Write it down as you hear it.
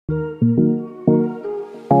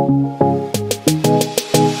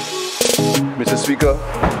Speaker,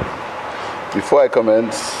 before I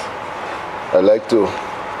commence, I'd like to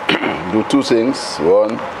do two things.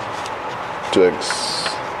 One, to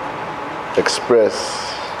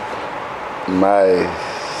express my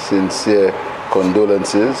sincere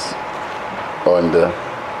condolences on the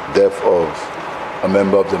death of a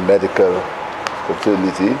member of the medical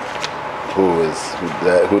fraternity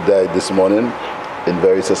who died this morning in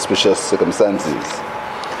very suspicious circumstances.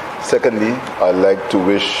 Secondly, I'd like to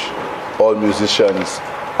wish all musicians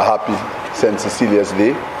a happy St. Cecilia's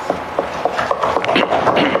Day.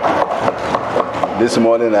 This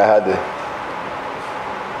morning I had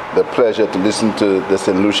the pleasure to listen to the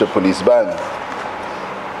St. Lucia Police Band,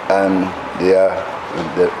 and they are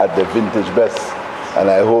at their vintage best, and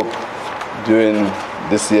I hope during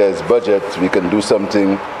this year's budget we can do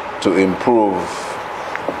something to improve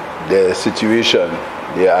their situation.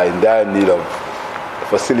 They are in dire need of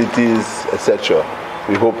facilities, etc.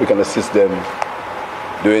 We hope we can assist them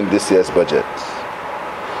during this year's budget.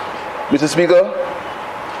 Mr. Speaker,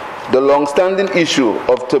 the long-standing issue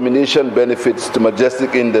of termination benefits to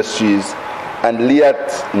Majestic Industries and Liat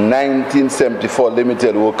 1974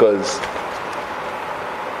 Limited workers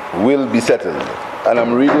will be settled. And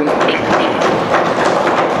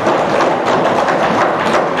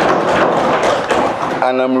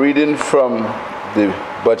I'm reading from the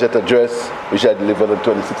budget address which I delivered on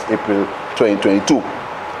 26 April 2022.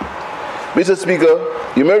 Mr. Speaker,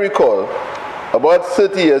 you may recall about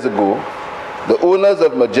 30 years ago, the owners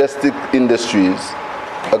of Majestic Industries,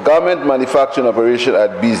 a garment manufacturing operation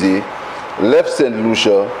at Bizet, left St.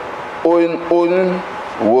 Lucia owing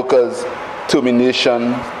workers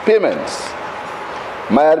termination payments.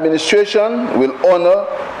 My administration will honor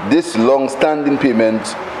this long-standing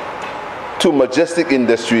payment to Majestic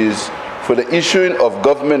Industries for the issuing of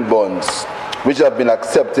government bonds which have been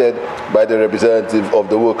accepted by the representative of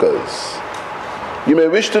the workers. You may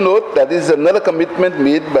wish to note that this is another commitment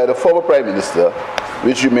made by the former Prime Minister,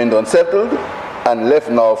 which remained unsettled and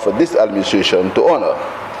left now for this administration to honor.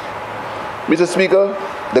 Mr. Speaker,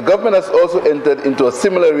 the government has also entered into a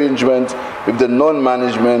similar arrangement with the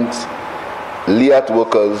non-management Liat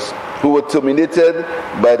workers who were terminated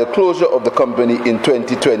by the closure of the company in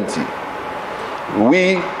 2020.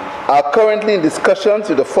 We are currently in discussions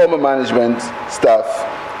with the former management staff,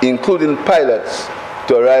 including pilots,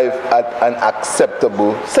 to arrive at an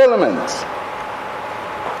acceptable settlement.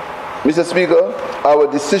 Mr. Speaker, our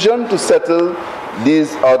decision to settle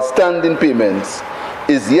these outstanding payments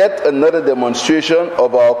is yet another demonstration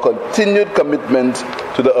of our continued commitment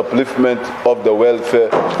to the upliftment of the welfare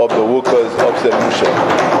of the workers of St. Lucia.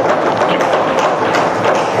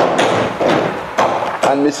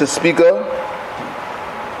 And Mr. Speaker,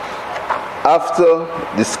 after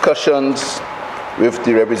discussions with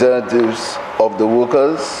the representatives of the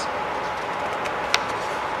workers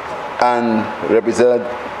and represent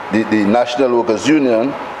the National Workers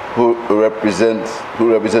Union who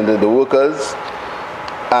represented the workers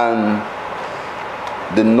and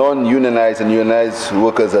the non-unionized and unionized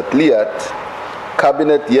workers at Liat,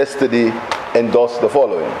 Cabinet yesterday endorsed the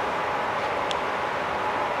following: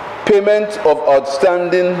 payment of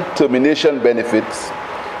outstanding termination benefits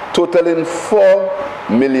totaling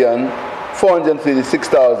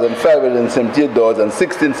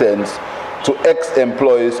 $4,436,578.16 to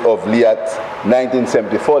ex-employees of Liat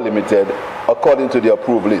 1974 Limited, according to the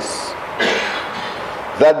approved list.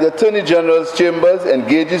 That the Attorney General's Chambers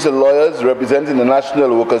engages the lawyers representing the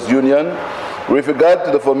National Workers Union with regard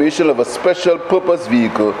to the formation of a special purpose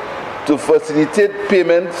vehicle to facilitate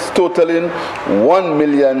payments totaling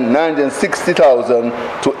 $1,960,000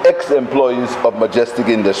 to ex-employees of Majestic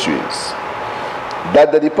Industries.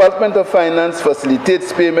 That the Department of Finance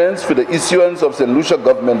facilitates payments for the issuance of St. Lucia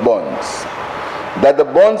government bonds. That the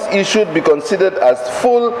bonds issued be considered as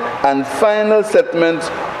full and final settlement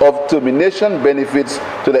of termination benefits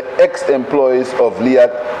to the ex-employees of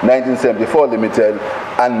Liat 1974 Limited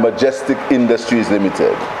and Majestic Industries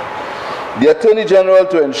Limited. The Attorney General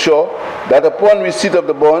to ensure that upon receipt of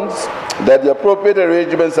the bonds, that the appropriate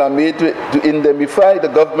arrangements are made to indemnify the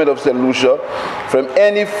government of St. Lucia from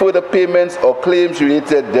any further payments or claims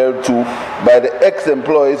related thereto by the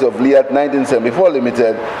ex-employees of Liat 1974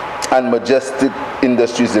 Limited and Majestic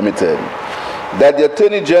Industries Limited. That the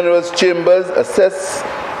Attorney General's Chambers assess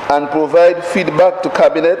and provide feedback to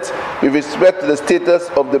Cabinet with respect to the status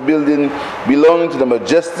of the building belonging to the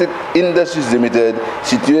Majestic Industries Limited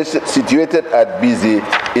situated at Bizet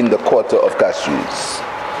in the quarter of Castries.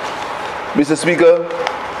 Mr. Speaker,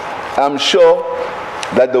 I'm sure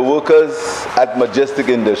that the workers at Majestic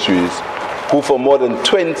Industries, who for more than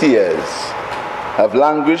 20 years have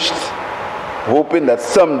languished, hoping that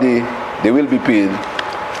someday they will be paid,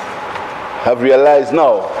 have realized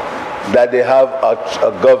now that they have a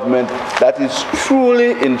government that is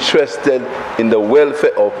truly interested in the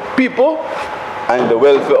welfare of people and the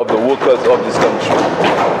welfare of the workers of this country.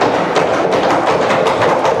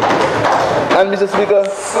 And Mr. Speaker,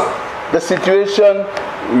 the situation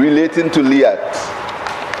relating to LIAT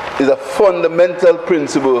is a fundamental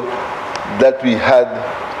principle that we had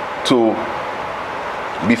to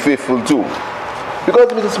be faithful to.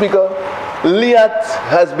 Because, Mr. Speaker, LIAT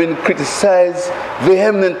has been criticized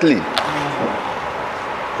vehemently.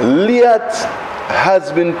 LIAT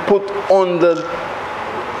has been put under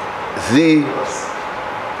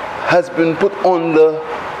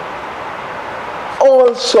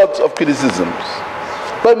all sorts of criticisms.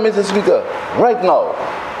 But, Mr. Speaker, right now,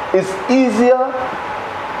 it's easier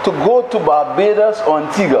to go to Barbados or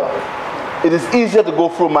Antigua. It is easier to go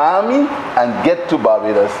from Miami and get to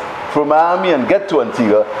Barbados, from Miami and get to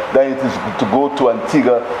Antigua, than it is to go to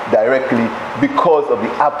Antigua directly because of the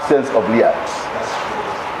absence of LIAT.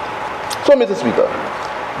 So, Mr. Speaker,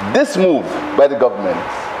 this move by the government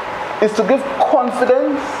is to give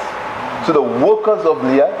confidence to the workers of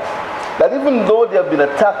LIAT that even though they have been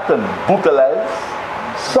attacked and brutalized,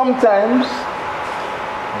 sometimes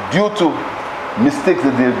due to mistakes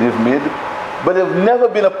that they've made, but they've never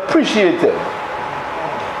been appreciated.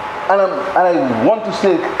 And I want to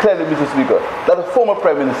say clearly, Mr. Speaker, that the former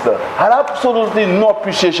Prime Minister had absolutely no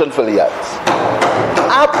appreciation for LIAT.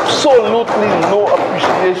 Absolutely no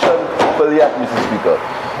appreciation for LIAT, Mr. Speaker.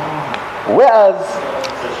 Whereas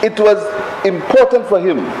it was important for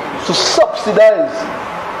him to subsidize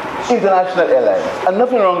international airlines, and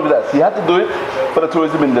nothing wrong with that. He had to do it for the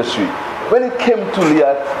tourism industry. When it came to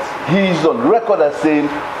LIAT, he is on record as saying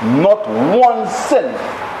not 1 cent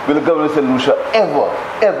will the government of St. Lucia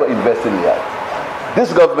ever invest in LIAT.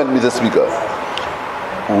 This government, Mr. Speaker,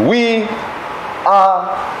 we are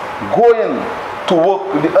going to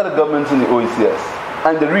work with the other governments in the OECS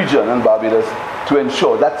and the region and Barbados to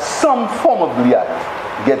ensure that some form of LIAT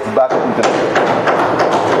gets back into the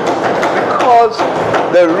country. Because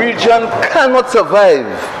the region cannot survive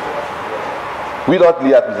without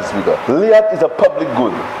LIAT, Mr. Speaker. LIAT is a public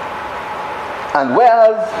good. And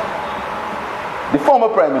whereas the former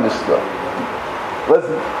Prime Minister was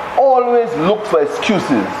always looked for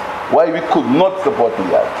excuses why we could not support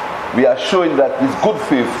LIAT, we are showing that with good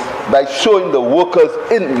faith by showing the workers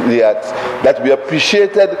in LIAT that we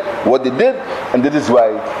appreciated what they did, and this is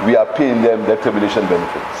why we are paying them their termination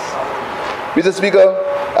benefits. Mr. Speaker,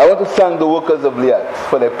 I want to thank the workers of LIAT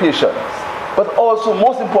for their patience, but also,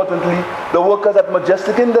 most importantly, the workers at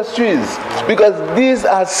Majestic Industries, because these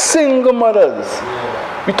are single mothers.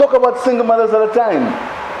 We talk about single mothers all the time,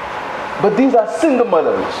 but these are single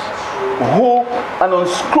mothers who an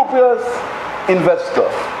unscrupulous investor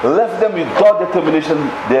left them without their termination,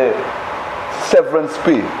 their severance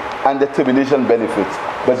pay and their termination benefits.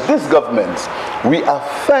 But this government, we are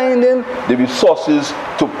finding the resources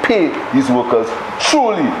to pay these workers,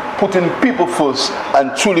 truly putting people first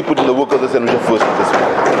and truly putting the workers of St. Lucia first.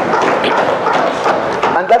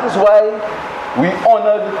 And that is why we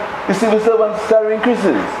honored the civil servants' salary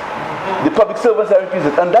increases, the public servants' salary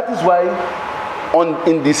increases, and that is why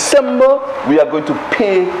in December we are going to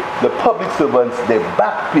pay the public servants their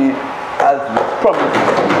back pay as was promised.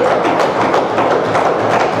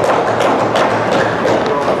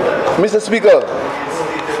 Mr. Speaker,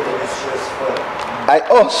 I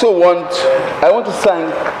want to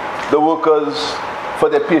thank the workers for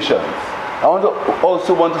their patience. I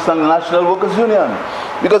also want to thank the National Workers Union,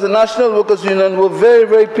 because the National Workers Union were very,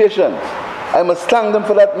 very patient. I must thank them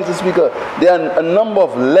for that, Mr. Speaker. There are a number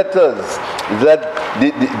of letters that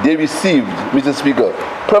they received, Mr. Speaker,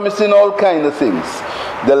 promising all kinds of things.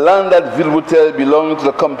 The land at Villebutel belonging to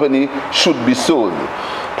the company should be sold.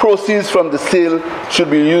 Proceeds from the sale should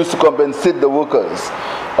be used to compensate the workers.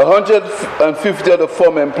 150 of the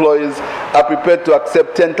former employees are prepared to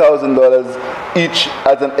accept $10,000 each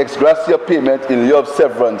as an ex gratia payment in lieu of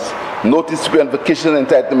severance, notice to and vacation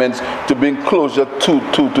entitlements to bring closure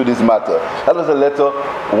to this matter. That was a letter,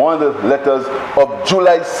 one of the letters of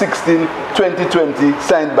July 16, 2020,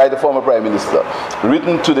 signed by the former Prime Minister,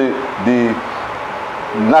 written to the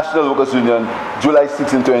National Workers Union, July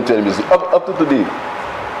 16, 2020. Up to today.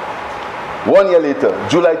 1 year later,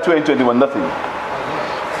 July 2021, nothing.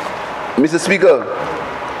 Mr. Speaker,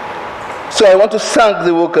 so I want to thank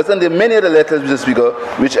the workers, and there are many other letters, Mr. Speaker,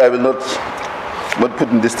 which I will not put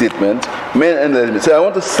in this statement. So I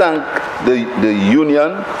want to thank the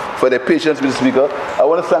union for their patience, Mr. Speaker. I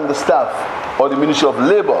want to thank the staff or the Ministry of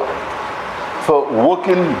Labor for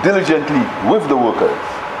working diligently with the workers.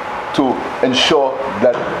 to ensure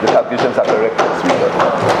that the calculations are correct, Mr. Speaker,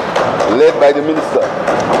 led by the Minister.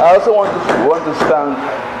 I also want to thank,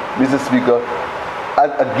 Mr. Speaker,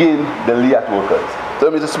 and again, the LIAT workers. So,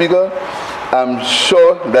 Mr. Speaker, I'm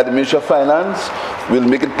sure that the Ministry of Finance will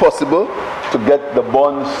make it possible to get the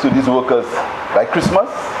bonds to these workers by Christmas.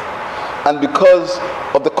 And because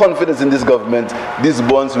of the confidence in this government, these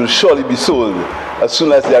bonds will surely be sold as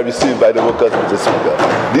soon as they are received by the workers, Mr. Speaker.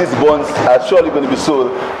 These bonds are surely going to be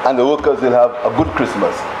sold and the workers will have a good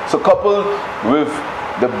Christmas. So coupled with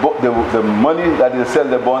the money that they sell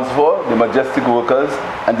their bonds for, the Majestic workers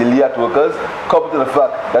and the LIAT workers, coupled to the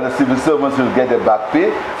fact that the civil servants will get their back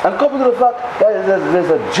pay, and coupled to the fact that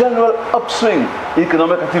there's a general upswing in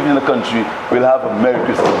economic activity in the country, we'll have a Merry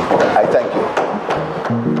Christmas. I thank you.